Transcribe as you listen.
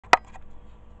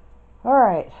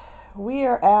Alright, we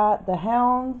are at the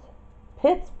Hounds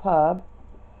Pits Pub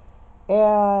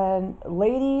and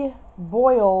Lady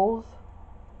Boyle's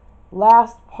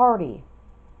last party.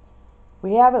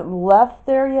 We haven't left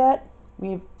there yet.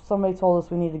 Somebody told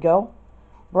us we need to go.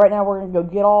 But right now we're going to go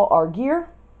get all our gear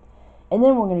and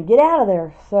then we're going to get out of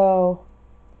there. So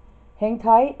hang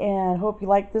tight and hope you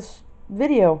like this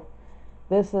video.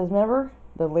 This is, remember,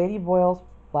 the Lady Boyle's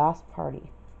last party.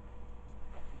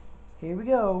 Here we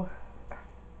go.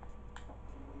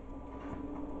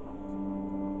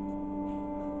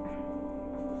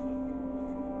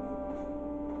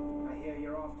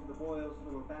 You're off to the Boyles'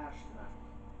 little bash tonight.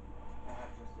 I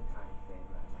have just a tiny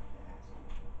favor I'd like to ask you.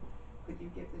 Could you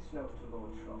give this note to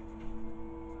Lord Shaw?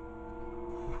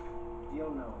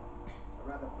 You'll know him. A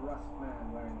rather brusque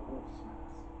man wearing a wolf's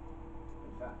mask.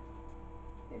 In fact,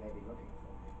 he may be looking for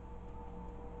me.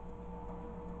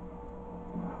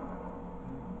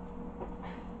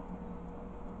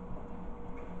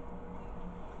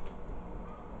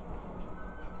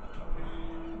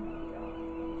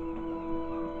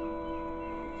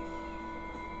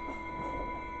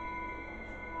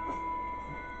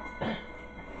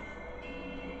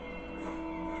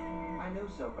 I knew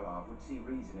Sokolov would see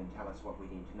reason and tell us what we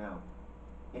need to know.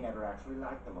 He never actually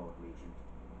liked the Lord Regent.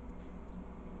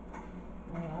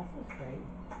 Oh, that's just great.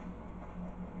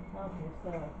 Okay, so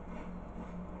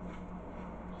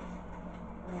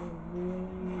I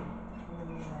really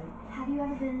like. Have you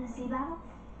ever been in a sea battle?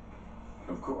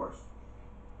 Of course.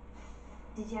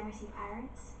 Did you ever see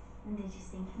pirates? And did you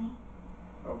sink me?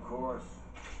 Of course.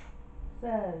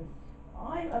 Says,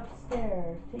 I'm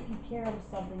upstairs taking care of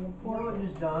something You know important. what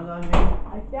just dawned on me?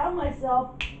 I found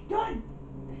myself. Good!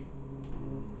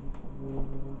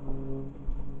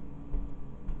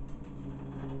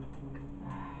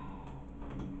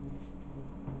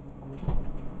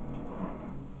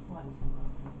 What?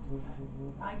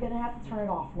 I'm gonna have to turn it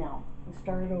off now and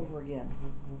start it over again.